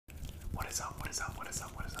is up? What is up? What is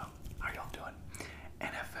up? What is up? How y'all doing?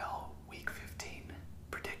 NFL Week 15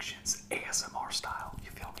 predictions, ASMR style.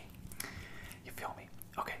 You feel me? You feel me?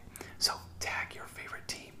 Okay, so tag your favorite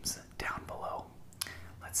teams down below.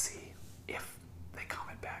 Let's see if they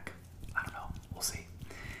comment back. I don't know. We'll see.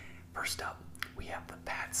 First up, we have the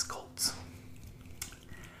Pats Colts.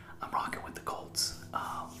 I'm rocking with the Colts.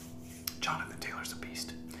 Jonathan Taylor's a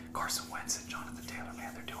beast. Carson Wentz and Jonathan Taylor,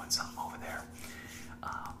 man, they're doing something over there.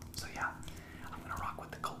 So yeah, I'm gonna rock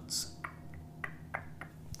with the Colts.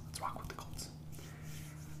 Let's rock with the Colts.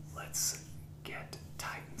 Let's get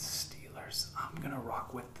Titans Steelers. I'm gonna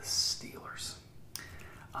rock with the Steelers.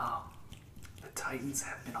 The Titans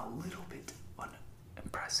have been a little bit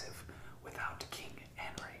unimpressive without King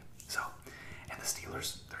Henry. So, and the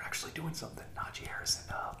Steelers, they're actually doing something. Najee Harris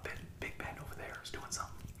and Big Ben over there is doing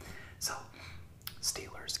something. So,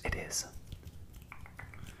 Steelers, it is.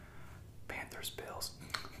 Panthers, Bills.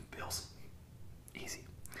 Bills, easy.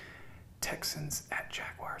 Texans at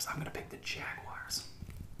Jaguars. I'm gonna pick the Jaguars.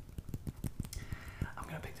 I'm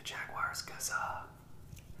gonna pick the Jaguars because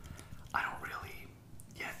I don't really.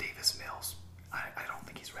 Yeah, Davis Mills. I don't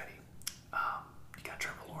think he's ready. You got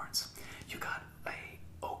Trevor Lawrence. You got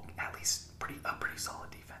at least a pretty solid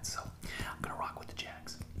defense. So I'm gonna rock with the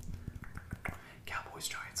Jags. Cowboys,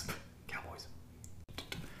 Giants. Cowboys.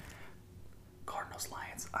 Cardinals,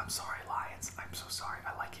 Lions. I'm sorry, Lions. I'm so sorry.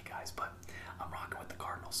 I like you guys, but I'm rocking with the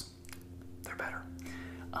Cardinals. They're better.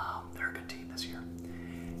 They're a good team this year.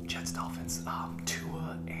 Jets, Dolphins.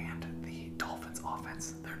 Tua and the Dolphins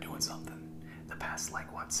offense. They're doing something. The past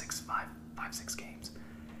five, six games.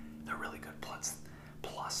 They're really good.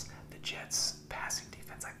 Plus the Jets passing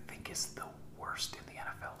defense I think is the worst in the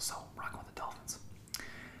NFL. So I'm rocking with the Dolphins.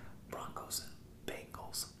 Broncos,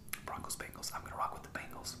 Bengals. Broncos, Bengals. I'm gonna rock with the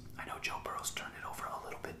Bengals. I know Joe Burrow's turned it over a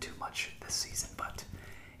little bit too much this season, but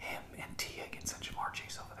him and T Higgins and Jamar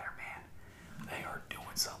Chase over there, man, they are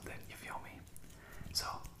doing something. You feel me? So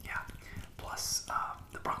yeah. Plus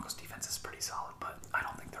the Broncos defense is pretty solid, but I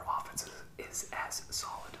don't think their offense is as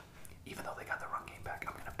solid. Even though they got the run game back,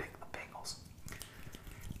 I'm gonna pick the Bengals.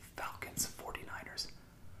 Falcons, 49ers.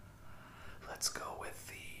 Let's go with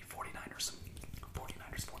the 49ers.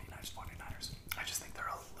 49ers. I just think they're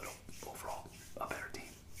a little overall a better team.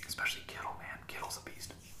 Especially Kittle, man. Kittle's a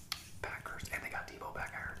beast. Packers, and they got Debo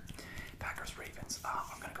back, I heard. Packers, Ravens.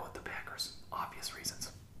 I'm gonna go with the Packers. Obvious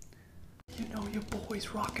reasons. You know your boy's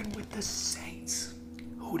rocking with the Saints.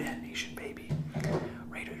 Who dat nation?